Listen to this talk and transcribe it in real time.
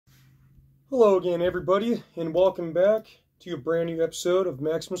Hello again, everybody, and welcome back to a brand new episode of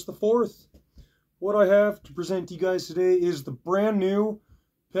Maximus the Fourth. What I have to present to you guys today is the brand new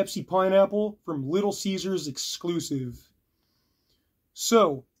Pepsi Pineapple from Little Caesars exclusive.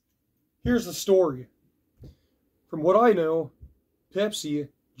 So, here's the story. From what I know, Pepsi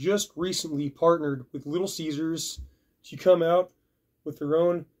just recently partnered with Little Caesars to come out with their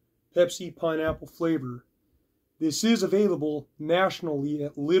own Pepsi Pineapple flavor. This is available nationally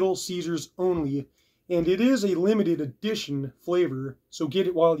at Little Caesars only, and it is a limited edition flavor, so get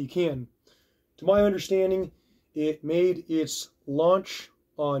it while you can. To my understanding, it made its launch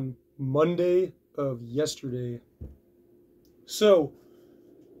on Monday of yesterday. So,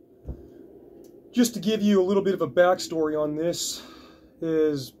 just to give you a little bit of a backstory on this,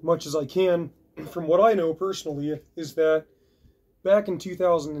 as much as I can, from what I know personally, is that back in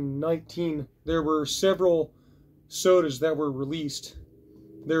 2019, there were several sodas that were released.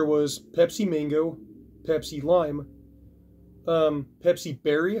 There was Pepsi Mango, Pepsi Lime, Pepsi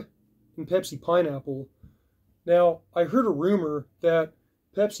Berry, and Pepsi Pineapple. Now, I heard a rumor that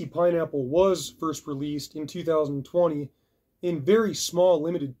Pepsi Pineapple was first released in 2020 in very small,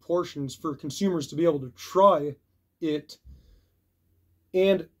 limited portions for consumers to be able to try it,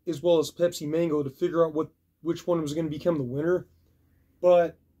 and as well as Pepsi Mango to figure out which one was going to become the winner.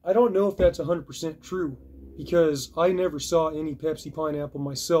 But I don't know if that's 100% true, because I never saw any Pepsi Pineapple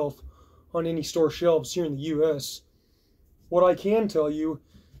myself on any store shelves here in the US. What I can tell you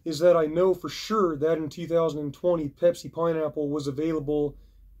is that I know for sure that in 2020 Pepsi Pineapple was available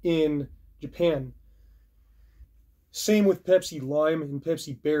in Japan. Same with Pepsi Lime and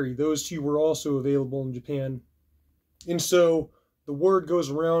Pepsi Berry. Those two were also available in Japan. And so the word goes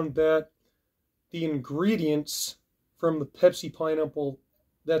around that the ingredients from the Pepsi Pineapple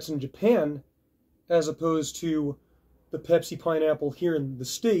that's in Japan, as opposed to the Pepsi Pineapple here in the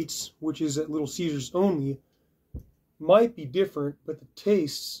States, which is at Little Caesars only, might be different, but the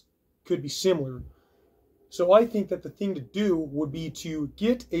tastes could be similar. So I think that the thing to do would be to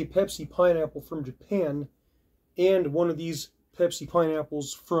get a Pepsi Pineapple from Japan and one of these Pepsi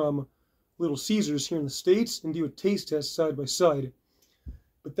Pineapples from Little Caesars here in the States and do a taste test side by side.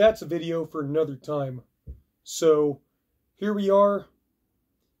 But that's a video for another time. So here we are.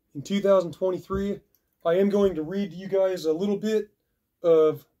 In 2023, I am going to read to you guys a little bit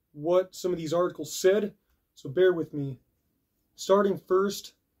of what some of these articles said, so bear with me. Starting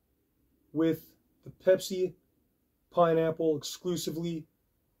first with the Pepsi Pineapple exclusively.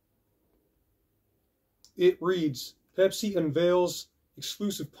 It reads, Pepsi unveils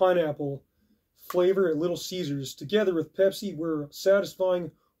exclusive pineapple flavor at Little Caesars. Together with Pepsi, we're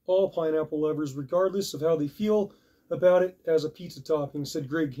satisfying all pineapple lovers regardless of how they feel about it as a pizza topping, said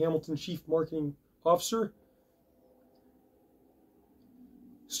Greg Hamilton, Chief Marketing Officer.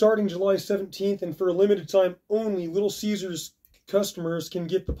 Starting July 17th and for a limited time only, Little Caesars customers can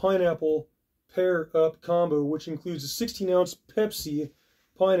get the pineapple pair-up combo, which includes a 16-ounce Pepsi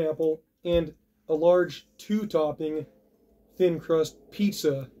pineapple and a large 2-topping thin crust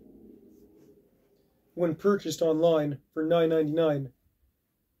pizza when purchased online for $9.99.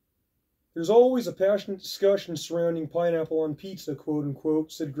 There's always a passionate discussion surrounding pineapple on pizza, quote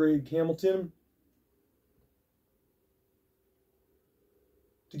unquote, said Greg Hamilton.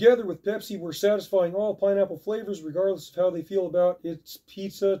 Together with Pepsi, we're satisfying all pineapple flavors regardless of how they feel about its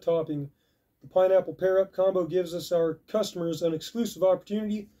pizza topping. The pineapple pair-up combo gives us our customers an exclusive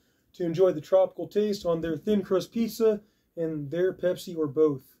opportunity to enjoy the tropical taste on their thin crust pizza and their Pepsi or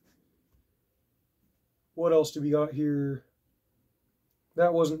both. What else do we got here?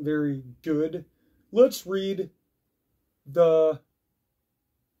 That wasn't very good. Let's read the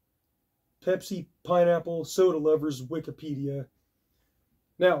Pepsi Pineapple Soda Lovers Wikipedia.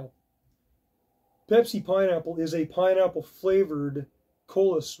 Now, Pepsi Pineapple is a pineapple-flavored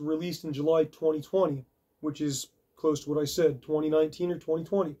cola released in July 2020, which is close to what I said, 2019 or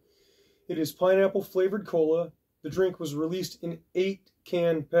 2020. It is pineapple-flavored cola. The drink was released in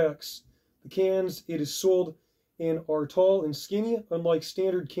 8-can packs. The cans it is sold and are tall and skinny, unlike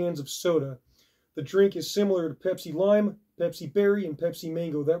standard cans of soda. The drink is similar to Pepsi Lime, Pepsi Berry, and Pepsi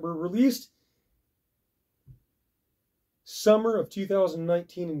Mango that were released summer of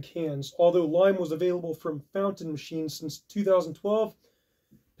 2019 in cans. Although Lime was available from fountain machines since 2012,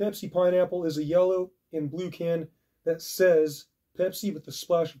 Pepsi Pineapple is a yellow and blue can that says Pepsi with a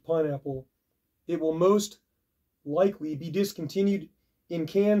splash of pineapple. It will most likely be discontinued in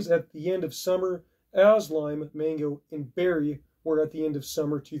cans at the end of summer, as Lime, Mango, and Berry were at the end of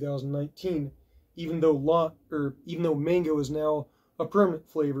summer 2019, even though Mango is now a permanent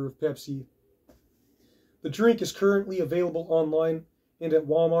flavor of Pepsi. The drink is currently available online and at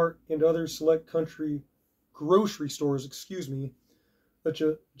Walmart and other select country grocery stores, a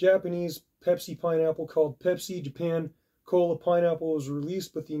Japanese Pepsi pineapple called Pepsi Japan Cola pineapple was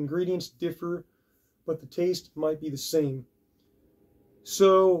released, but the ingredients differ, but the taste might be the same.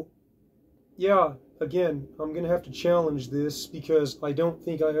 So, yeah, again, I'm going to have to challenge this because I don't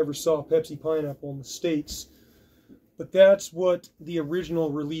think I ever saw Pepsi pineapple in the States. But that's what the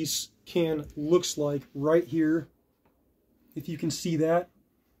original release can looks like right here, if you can see that.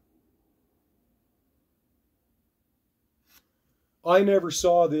 I never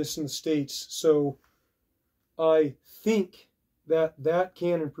saw this in the States, so I think that that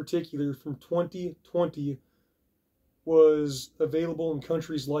can in particular from 2020 was available in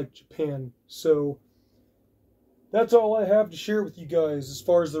countries like Japan. So that's all I have to share with you guys as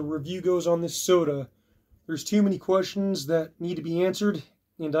far as the review goes on this soda. There's too many questions that need to be answered,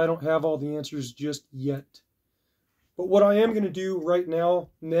 and I don't have all the answers just yet. But what I am going to do right now,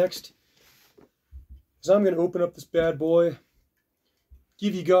 next, is I'm going to open up this bad boy,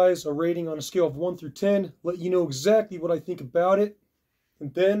 give you guys a rating on a scale of 1 through 10, let you know exactly what I think about it,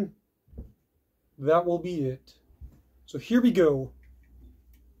 and then that will be it. So here we go.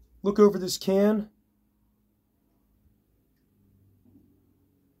 Look over this can.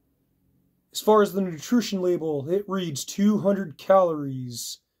 As far as the nutrition label, it reads 200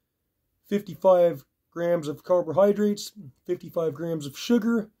 calories, 55 grams of carbohydrates, 55 grams of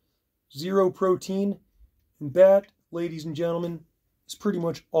sugar, 0 protein, and that, ladies and gentlemen, is pretty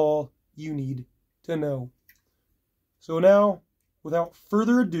much all you need to know. So now, without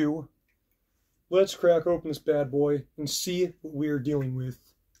further ado, let's crack open this bad boy and see what we are dealing with.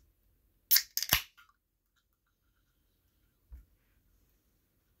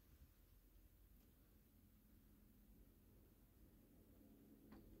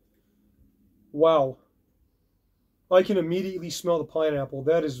 Wow. I can immediately smell the pineapple.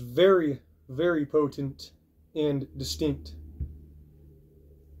 That is very, very potent and distinct.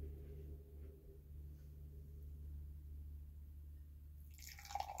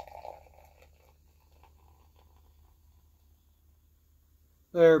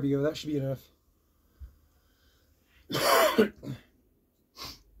 There we go. That should be enough.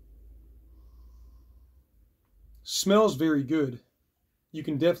 Smells very good. You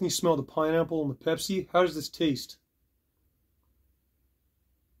can definitely smell the pineapple and the Pepsi. How does this taste?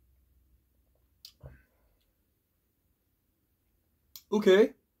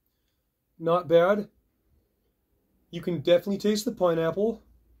 Okay. Not bad. You can definitely taste the pineapple,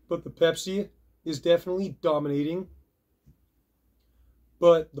 but the Pepsi is definitely dominating.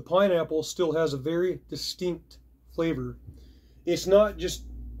 But the pineapple still has a very distinct flavor. It's not just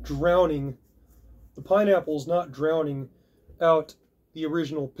drowning. The pineapple is not drowning out the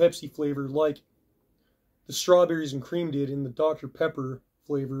original Pepsi flavor like the strawberries and cream did in the Dr. Pepper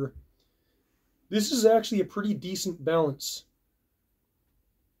flavor. This is actually a pretty decent balance.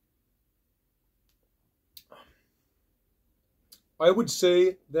 I would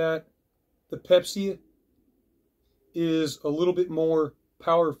say that the Pepsi is a little bit more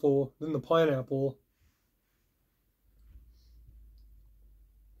powerful than the pineapple.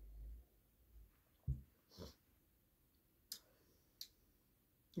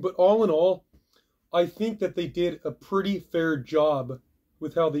 But all in all, I think that they did a pretty fair job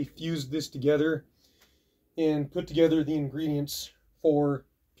with how they fused this together and put together the ingredients for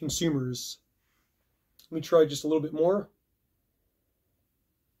consumers. Let me try just a little bit more.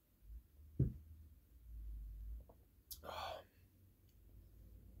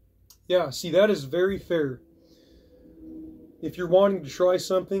 Yeah, see, that is very fair. If you're wanting to try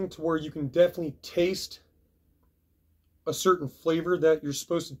something to where you can definitely taste a certain flavor that you're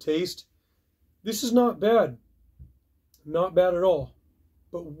supposed to taste, this is not bad. Not bad at all.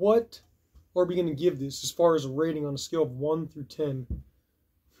 But what are we going to give this as far as a rating on a scale of 1 through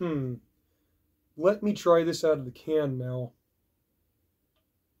 10? Let me try this out of the can now.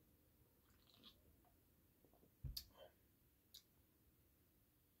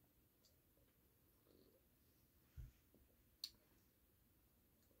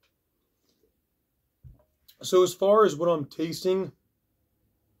 So as far as what I'm tasting,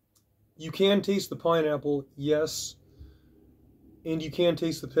 you can taste the pineapple, yes. And you can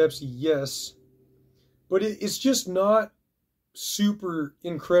taste the Pepsi, yes. But it's just not super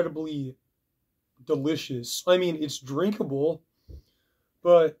incredibly delicious. I mean, it's drinkable.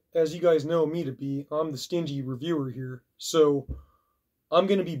 But as you guys know me to be, I'm the stingy reviewer here. So I'm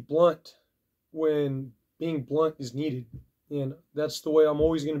going to be blunt when being blunt is needed. And that's the way I'm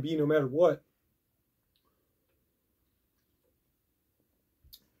always going to be no matter what.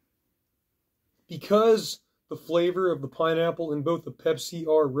 Because the flavor of the pineapple in both the Pepsi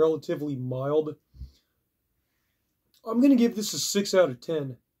are relatively mild. I'm going to give this a 6 out of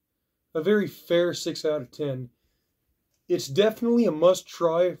 10. A very fair 6 out of 10. It's definitely a must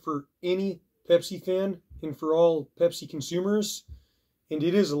try for any Pepsi fan and for all Pepsi consumers. And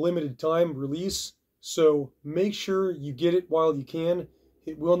it is a limited time release, so make sure you get it while you can.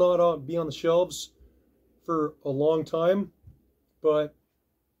 It will not be on the shelves for a long time, but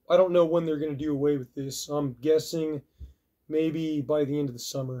I don't know when they're going to do away with this. I'm guessing maybe by the end of the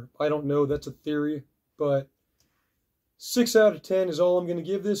summer. I don't know, that's a theory, but 6 out of 10 is all I'm going to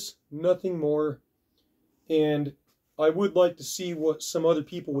give this, nothing more. And I would like to see what some other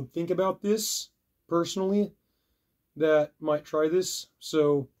people would think about this, personally, that might try this.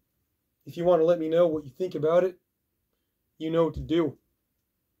 So if you want to let me know what you think about it, you know what to do.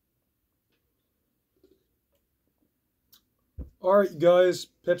 Alright, you guys,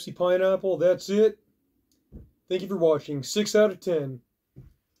 Pepsi Pineapple, that's it. Thank you for watching. 6 out of 10.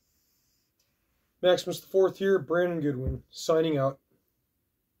 Maximus the Fourth here, Brandon Goodwin, signing out.